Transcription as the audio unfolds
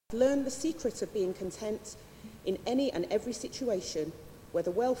Learn the secret of being content in any and every situation,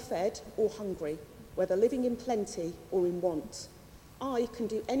 whether well-fed or hungry, whether living in plenty or in want. I can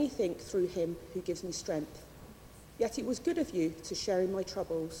do anything through him who gives me strength. Yet it was good of you to share in my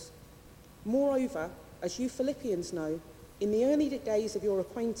troubles. Moreover, as you Philippians know, in the early days of your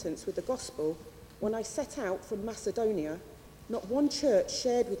acquaintance with the gospel, when I set out from Macedonia, not one church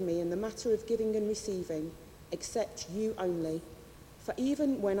shared with me in the matter of giving and receiving, except you only. For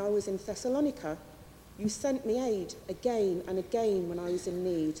even when I was in Thessalonica, you sent me aid again and again when I was in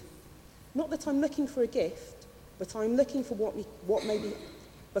need. Not that I'm looking for a gift, but I'm looking for what may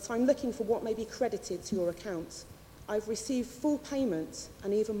be credited to your account. I've received full payment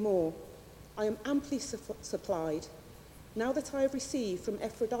and even more. I am amply supplied. Now that I have received from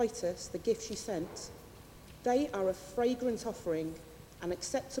Epaphroditus the gifts you sent, they are a fragrant offering, an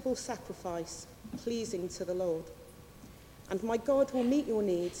acceptable sacrifice, pleasing to the Lord. And my God will meet your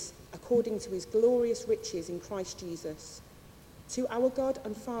needs according to his glorious riches in Christ Jesus. To our God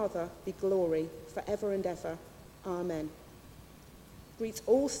and Father be glory forever and ever. Amen. Greet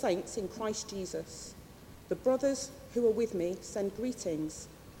all saints in Christ Jesus. The brothers who are with me send greetings.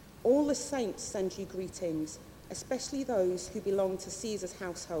 All the saints send you greetings, especially those who belong to Caesar's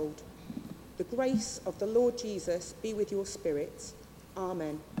household. The grace of the Lord Jesus be with your spirit.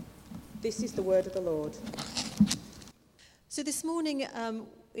 Amen. This is the word of the Lord. So this morning,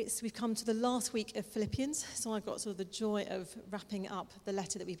 we've come to the last week of Philippians, so I've got sort of the joy of wrapping up the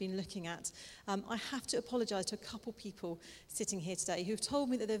letter that we've been looking at. I have to apologise to a couple people sitting here today who've told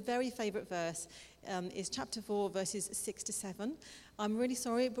me that their very favourite verse is chapter 4, verses 6 to 7. I'm really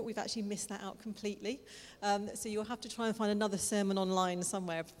sorry, but we've actually missed that out completely. So you'll have to try and find another sermon online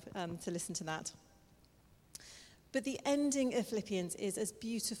somewhere to listen to that. But the ending of Philippians is as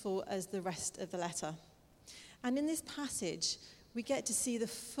beautiful as the rest of the letter. And in this passage, we get to see the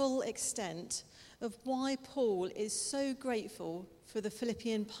full extent of why Paul is so grateful for the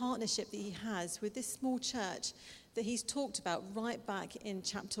Philippian partnership that he has with this small church that he's talked about right back in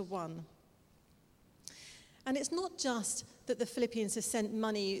chapter 1. And it's not just that the Philippians have sent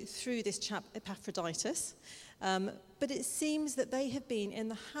money through this chap Epaphroditus, but it seems that they have been in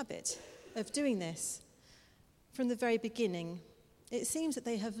the habit of doing this from the very beginning. It seems that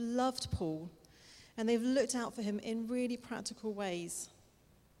they have loved Paul and they've looked out for him in really practical ways.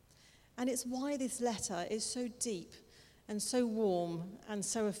 And it's why this letter is so deep and so warm and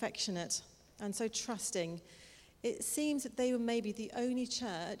so affectionate and so trusting. It seems that they were maybe the only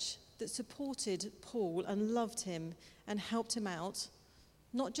church that supported Paul and loved him and helped him out,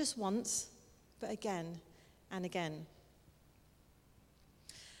 not just once, but again and again.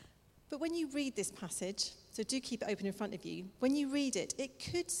 But when you read this passage, so do keep it open in front of you, when you read it, it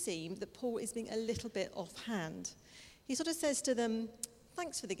could seem that Paul is being a little bit offhand. He sort of says to them,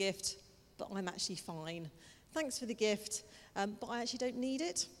 thanks for the gift, but I'm actually fine. Thanks for the gift, but I actually don't need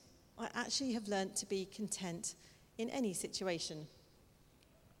it. I actually have learnt to be content in any situation.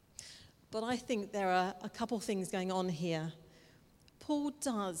 But I think there are a couple things going on here. Paul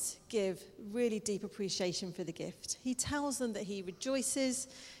does give really deep appreciation for the gift. He tells them that he rejoices,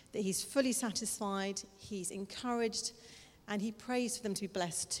 that he's fully satisfied, he's encouraged, and he prays for them to be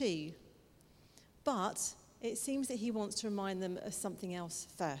blessed too. But it seems that he wants to remind them of something else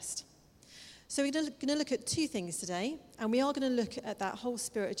first. So we're going to look at two things today, and we are going to look at that whole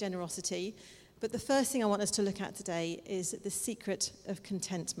spirit of generosity. But the first thing I want us to look at today is the secret of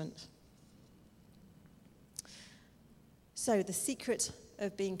contentment. So the secret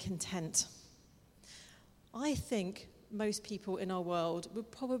of being content. I think most people in our world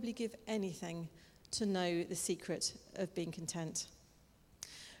would probably give anything to know the secret of being content.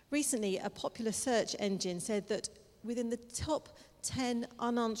 Recently, a popular search engine said that within the top 10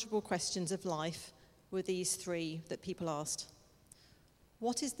 unanswerable questions of life were these three that people asked.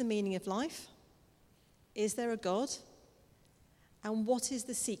 What is the meaning of life? Is there a God? And what is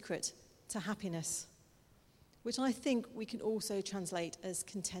the secret to happiness? Which I think we can also translate as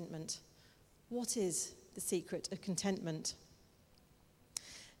contentment. What is the secret of contentment?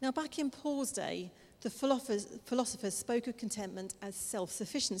 Now, back in Paul's day, the philosophers spoke of contentment as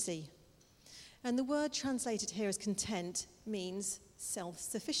self-sufficiency. And the word translated here as content means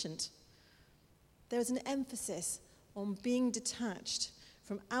self-sufficient. There is an emphasis on being detached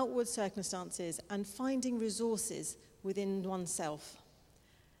from outward circumstances and finding resources within oneself.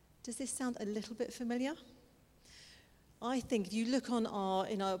 Does this sound a little bit familiar? I think if you look in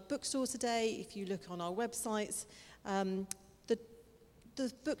our bookstores today, if you look on our websites,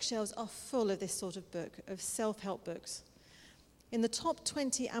 the bookshelves are full of this sort of book, of self-help books. In the top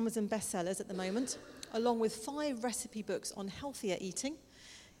 20 Amazon bestsellers at the moment, along with 5 recipe books on healthier eating,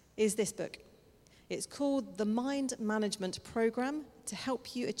 is this book. It's called The Mind Management Program to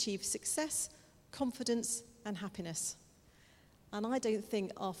help you achieve success, confidence, and happiness. And I don't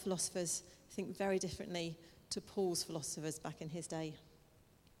think our philosophers think very differently to Paul's philosophers back in his day.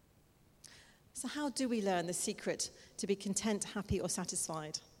 So how do we learn the secret to be content, happy, or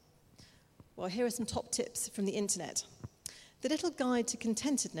satisfied? Well, here are some top tips from the internet. The Little Guide to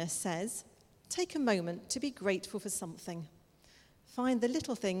Contentedness says, take a moment to be grateful for something. Find the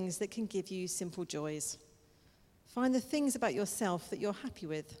little things that can give you simple joys. Find the things about yourself that you're happy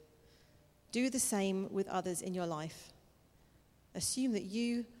with. Do the same with others in your life. Assume that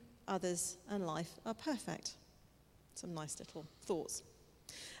you, others, and life are perfect. Some nice little thoughts.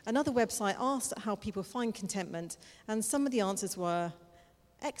 Another website asked how people find contentment, and some of the answers were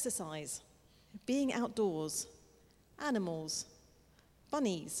exercise, being outdoors, animals,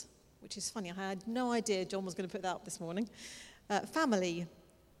 bunnies, which is funny, I had no idea John was going to put that up this morning, family,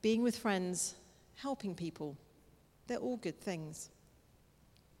 being with friends, helping people. They're all good things.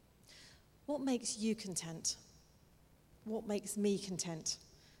 What makes you content? What makes me content?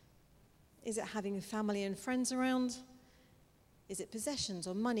 Is it having family and friends around? Is it possessions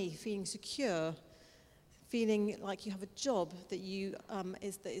or money, feeling secure, feeling like you have a job that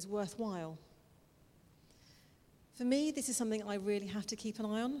is worthwhile? For me, this is something I really have to keep an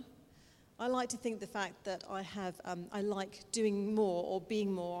eye on. I like to think the fact that I like doing more or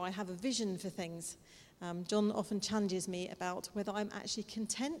being more. I have a vision for things. John often challenges me about whether I'm actually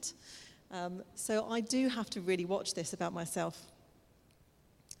content. So I do have to really watch this about myself.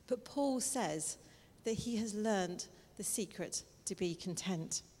 But Paul says that he has learned the secret to be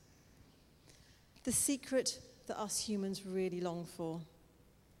content. The secret that us humans really long for.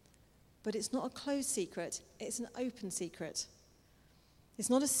 But it's not a closed secret, it's an open secret. It's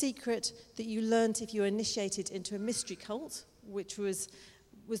not a secret that you learnt if you were initiated into a mystery cult, which was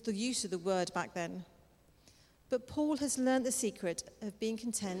the use of the word back then. But Paul has learnt the secret of being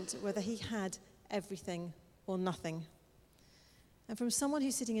content whether he had everything or nothing. And from someone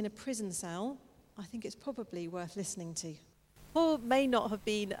who's sitting in a prison cell, I think it's probably worth listening to. Paul may not have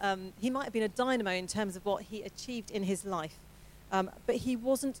been, he might have been a dynamo in terms of what he achieved in his life, but he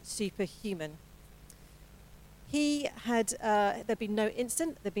wasn't superhuman. He had, there'd been no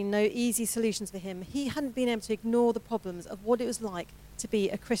instant, there'd been no easy solutions for him. He hadn't been able to ignore the problems of what it was like to be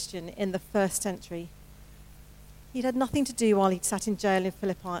a Christian in the first century. He'd had nothing to do while he'd sat in jail in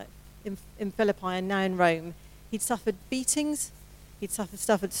Philippi and now in Rome. He'd suffered beatings, he'd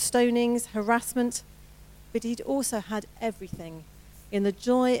suffered stonings, harassment, but he'd also had everything in the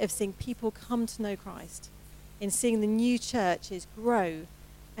joy of seeing people come to know Christ, in seeing the new churches grow,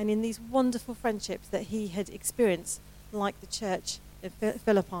 and in these wonderful friendships that he had experienced, like the church in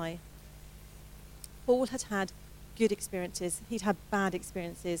Philippi. Paul had had good experiences, he'd had bad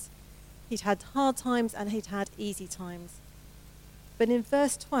experiences, he'd had hard times and he'd had easy times. But in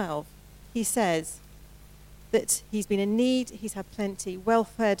verse 12, he says that he's been in need, he's had plenty,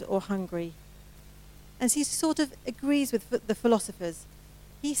 well-fed or hungry. And he sort of agrees with the philosophers.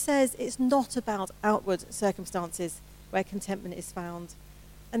 He says it's not about outward circumstances where contentment is found.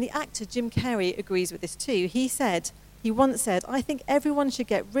 And the actor Jim Carrey agrees with this too. He once said, I think everyone should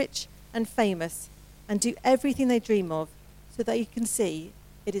get rich and famous and do everything they dream of so that you can see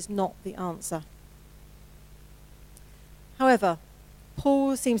it is not the answer. However,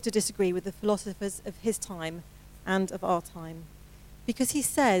 Paul seems to disagree with the philosophers of his time and of our time, because he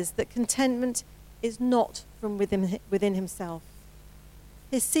says that contentment is not from within himself.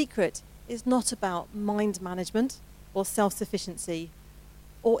 His secret is not about mind management or self-sufficiency,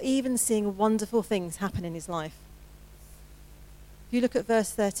 or even seeing wonderful things happen in his life. If you look at verse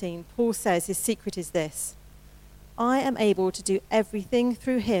 13, Paul says his secret is this: I am able to do everything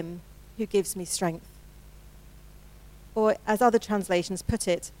through him who gives me strength. Or as other translations put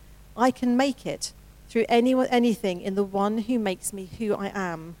it, I can make it through anything in the one who makes me who I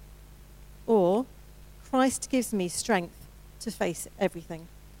am. Or Christ gives me strength to face everything.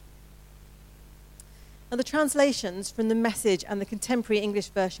 Now, the translations from the Message and the Contemporary English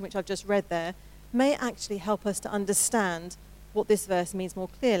version, which I've just read there, may actually help us to understand what this verse means more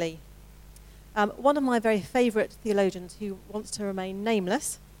clearly. One of my very favourite theologians, who wants to remain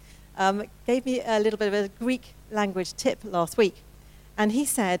nameless, gave me a little bit of a Greek language tip last week. And he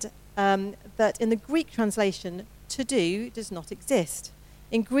said that in the Greek translation, to do does not exist.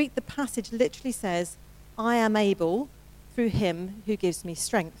 In Greek, the passage literally says, I am able through him who gives me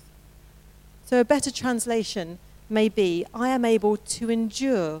strength. So a better translation may be, I am able to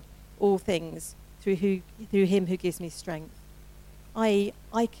endure all things through him who gives me strength. I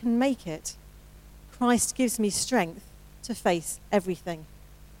can make it. Christ gives me strength to face everything.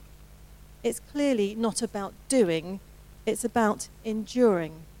 It's clearly not about doing, it's about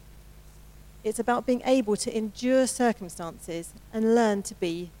enduring. It's about being able to endure circumstances and learn to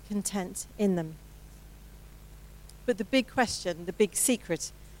be content in them. But the big question, the big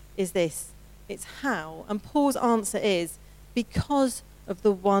secret is this. It's how. And Paul's answer is, because of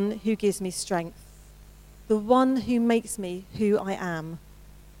the one who gives me strength, the one who makes me who I am,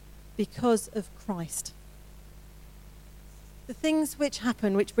 because of Christ. The things which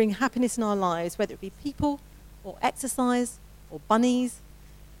happen, which bring happiness in our lives, whether it be people or exercise or bunnies,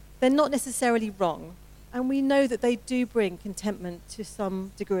 they're not necessarily wrong, and we know that they do bring contentment to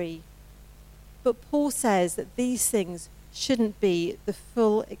some degree. But Paul says that these things shouldn't be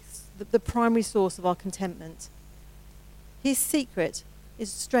the primary source of our contentment. His secret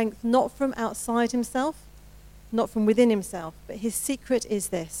is strength not from outside himself, not from within himself, but his secret is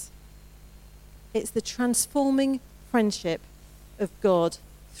this. It's the transforming friendship of God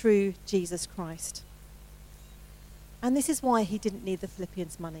through Jesus Christ. And this is why he didn't need the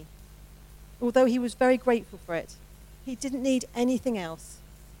Philippians' money. Although he was very grateful for it, he didn't need anything else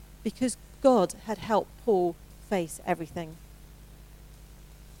because God had helped Paul face everything.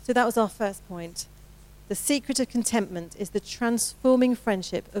 So that was our first point. The secret of contentment is the transforming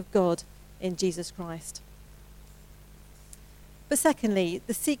friendship of God in Jesus Christ. But secondly,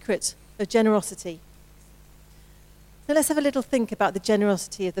 the secret of generosity. Now let's have a little think about the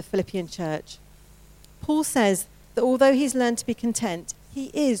generosity of the Philippian church. Paul says that although he's learned to be content,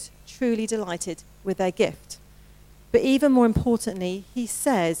 he is truly delighted with their gift. But even more importantly, he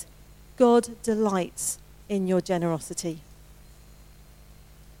says, God delights in your generosity.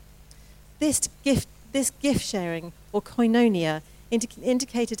 This gift sharing, or koinonia,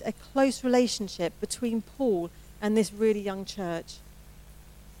 indicated a close relationship between Paul and this really young church.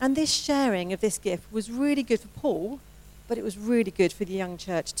 And this sharing of this gift was really good for Paul, but it was really good for the young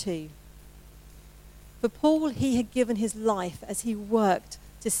church too. For Paul, he had given his life as he worked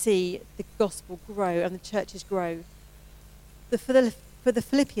to see the gospel grow and the churches grow. For the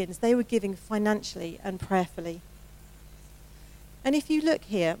Philippians, they were giving financially and prayerfully. And if you look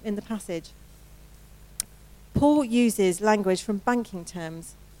here in the passage, Paul uses language from banking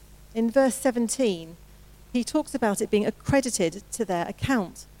terms. In verse 17, he talks about it being accredited to their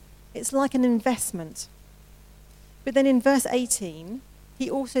account. It's like an investment. But then in verse 18, he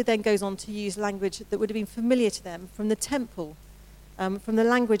also then goes on to use language that would have been familiar to them from the temple, from the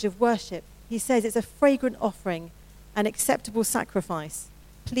language of worship. He says it's a fragrant offering, an acceptable sacrifice,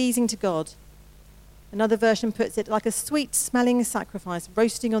 pleasing to God. Another version puts it like a sweet-smelling sacrifice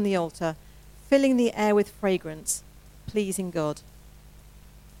roasting on the altar, filling the air with fragrance, pleasing God.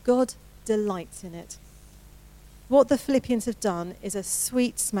 God delights in it. What the Philippians have done is a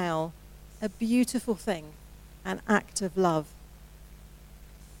sweet smell, a beautiful thing, an act of love.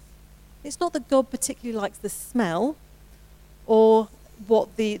 It's not that God particularly likes the smell or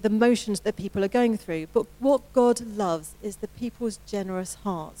what the motions that people are going through, but what God loves is the people's generous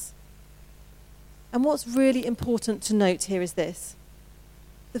hearts. And what's really important to note here is this.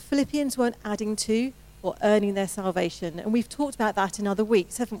 The Philippians weren't adding to or earning their salvation, and we've talked about that in other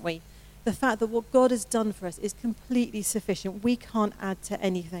weeks, haven't we? The fact that what God has done for us is completely sufficient. We can't add to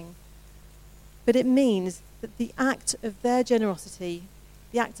anything. But it means that the act of their generosity,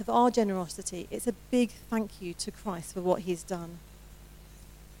 the act of our generosity, it's a big thank you to Christ for what he's done.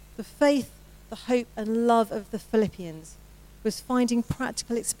 The faith, the hope and love of the Philippians was finding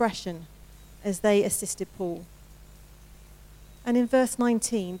practical expression as they assisted Paul. And in verse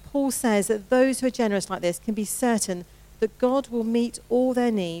 19, Paul says that those who are generous like this can be certain that God will meet all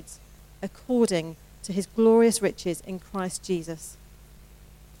their needs according to his glorious riches in Christ Jesus.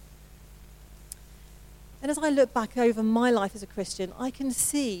 And as I look back over my life as a Christian, I can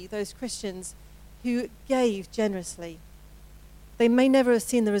see those Christians who gave generously. They may never have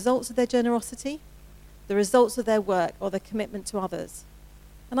seen the results of their generosity, the results of their work, or their commitment to others.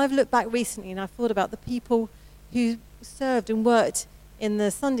 And I've looked back recently and I've thought about the people who served and worked in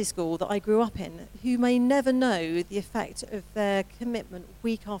the Sunday school that I grew up in, who may never know the effect of their commitment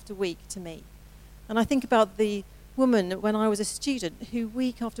week after week to me. And I think about the woman when I was a student who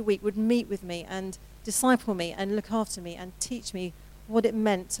week after week would meet with me and disciple me and look after me and teach me what it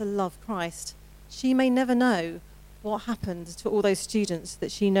meant to love Christ. She may never know what happened to all those students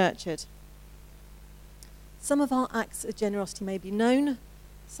that she nurtured. Some of our acts of generosity may be known,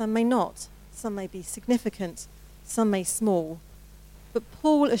 some may not. Some may be significant, some may small. But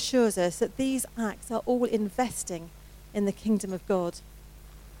Paul assures us that these acts are all investing in the kingdom of God.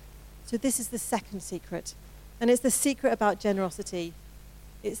 So this is the second secret. And it's the secret about generosity.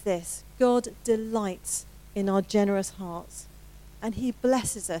 It's this: God delights in our generous hearts. And he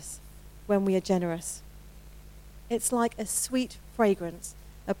blesses us when we are generous. It's like a sweet fragrance,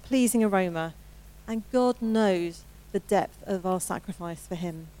 a pleasing aroma, and God knows the depth of our sacrifice for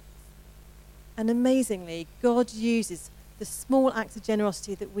him. And amazingly, God uses the small acts of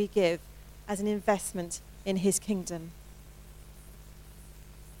generosity that we give as an investment in his kingdom.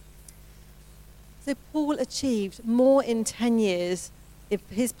 So Paul achieved more in 10 years of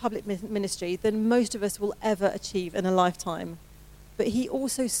his public ministry than most of us will ever achieve in a lifetime. But he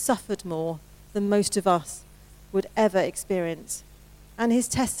also suffered more than most of us would ever experience. And his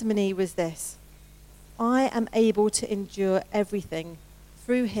testimony was this: I am able to endure everything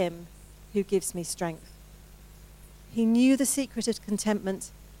through him who gives me strength. He knew the secret of contentment,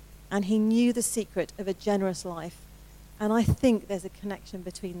 and he knew the secret of a generous life. And I think there's a connection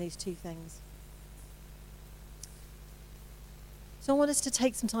between these two things. So I want us to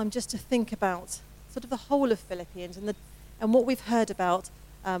take some time just to think about sort of the whole of Philippians and what we've heard about,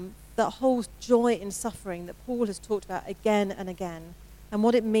 that whole joy in suffering that Paul has talked about again and again, and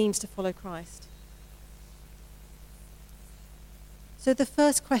what it means to follow Christ. So the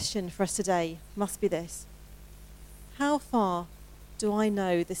first question for us today must be this: how far do I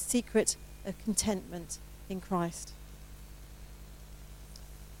know the secret of contentment in Christ?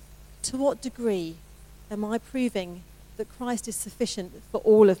 To what degree am I proving that Christ is sufficient for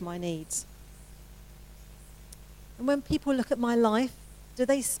all of my needs? And when people look at my life, do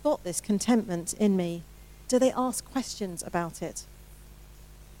they spot this contentment in me? Do they ask questions about it?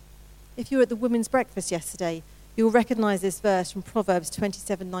 If you were at the women's breakfast yesterday, you'll recognise this verse from Proverbs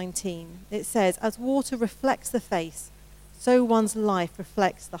 27:19. It says, "As water reflects the face, so one's life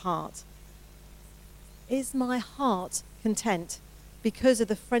reflects the heart." Is my heart content because of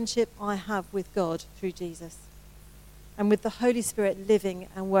the friendship I have with God through Jesus, and with the Holy Spirit living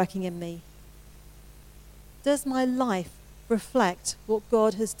and working in me? Does my life reflect what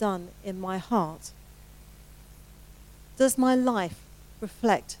God has done in my heart? Does my life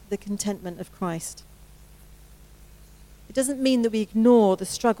reflect the contentment of Christ? It doesn't mean that we ignore the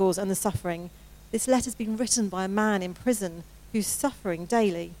struggles and the suffering. This letter's been written by a man in prison who's suffering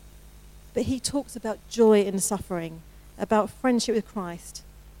daily. But he talks about joy in suffering, about friendship with Christ.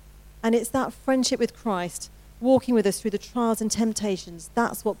 And it's that friendship with Christ, walking with us through the trials and temptations,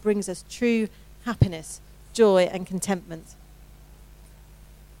 that's what brings us true happiness, joy and contentment.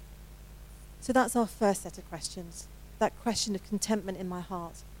 So that's our first set of questions, that question of contentment in my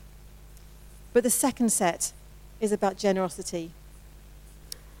heart. But the second set is about generosity.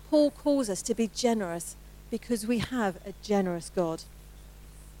 Paul calls us to be generous because we have a generous God.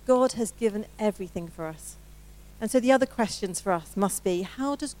 God has given everything for us. And so the other questions for us must be,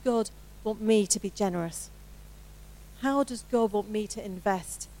 how does God want me to be generous? How does God want me to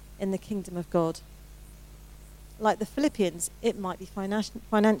invest in the kingdom of God? Like the Philippians, it might be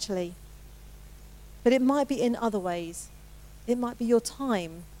financially, but it might be in other ways. It might be your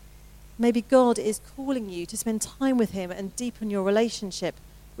time. Maybe God is calling you to spend time with him and deepen your relationship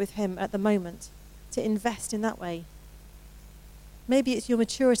with him at the moment, to invest in that way. Maybe it's your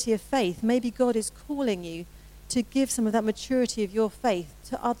maturity of faith. Maybe God is calling you to give some of that maturity of your faith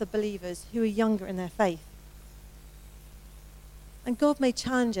to other believers who are younger in their faith. And God may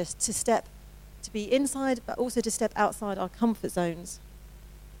challenge us to be inside, but also to step outside our comfort zones.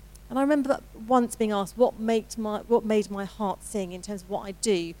 And I remember once being asked what made my heart sing in terms of what I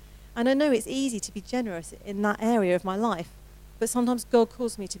do. And I know it's easy to be generous in that area of my life, but sometimes God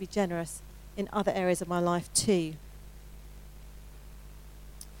calls me to be generous in other areas of my life too.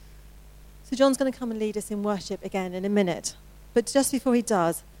 So John's going to come and lead us in worship again in a minute. But just before he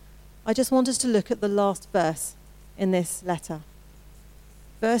does, I just want us to look at the last verse in this letter.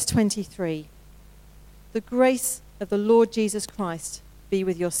 Verse 23. The grace of the Lord Jesus Christ be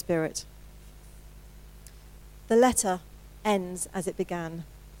with your spirit. The letter ends as it began,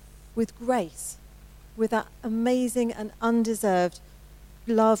 with grace, with that amazing and undeserved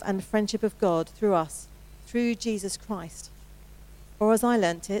love and friendship of God through us, through Jesus Christ. Or as I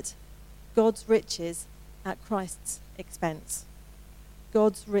learnt it, God's riches at Christ's expense.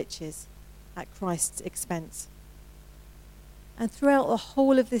 God's riches at Christ's expense. And throughout the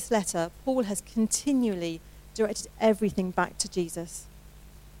whole of this letter, Paul has continually directed everything back to Jesus.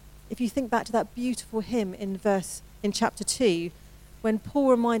 If you think back to that beautiful hymn in chapter 2, when Paul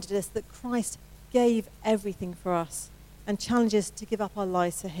reminded us that Christ gave everything for us and challenged us to give up our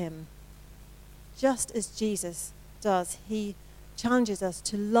lives for him. Just as Jesus does, he challenges us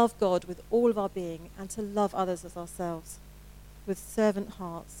to love God with all of our being and to love others as ourselves, with servant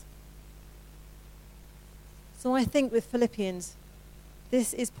hearts. So I think with Philippians,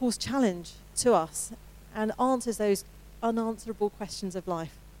 this is Paul's challenge to us and answers those unanswerable questions of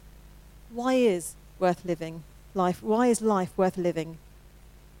life. Why is worth living? Why is life worth living?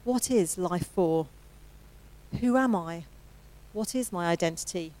 What is life for? Who am I? What is my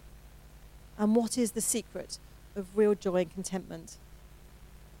identity? And what is the secret of real joy and contentment?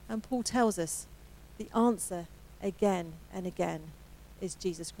 And Paul tells us the answer again and again is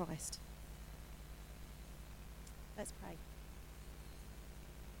Jesus Christ. Let's pray.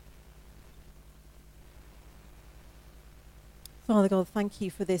 Father God, thank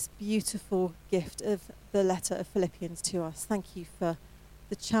you for this beautiful gift of the letter of Philippians to us. Thank you for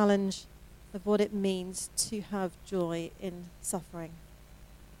the challenge of what it means to have joy in suffering.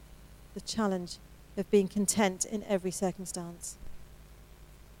 The challenge of being content in every circumstance.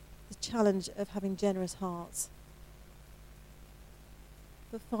 The challenge of having generous hearts.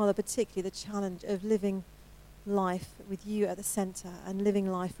 But Father, particularly the challenge of living life with you at the centre and living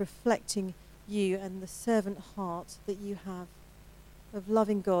life reflecting you and the servant heart that you have of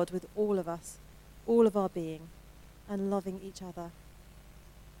loving God with all of us, all of our being, and loving each other.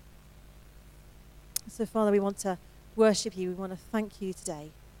 So Father, we want to worship you. We want to thank you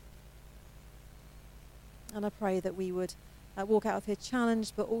today. And I pray that we would walk out of here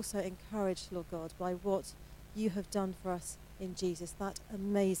challenged, but also encouraged, Lord God, by what you have done for us in Jesus, that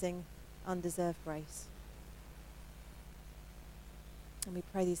amazing, undeserved grace. And we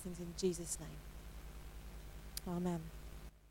pray these things in Jesus' name. Amen.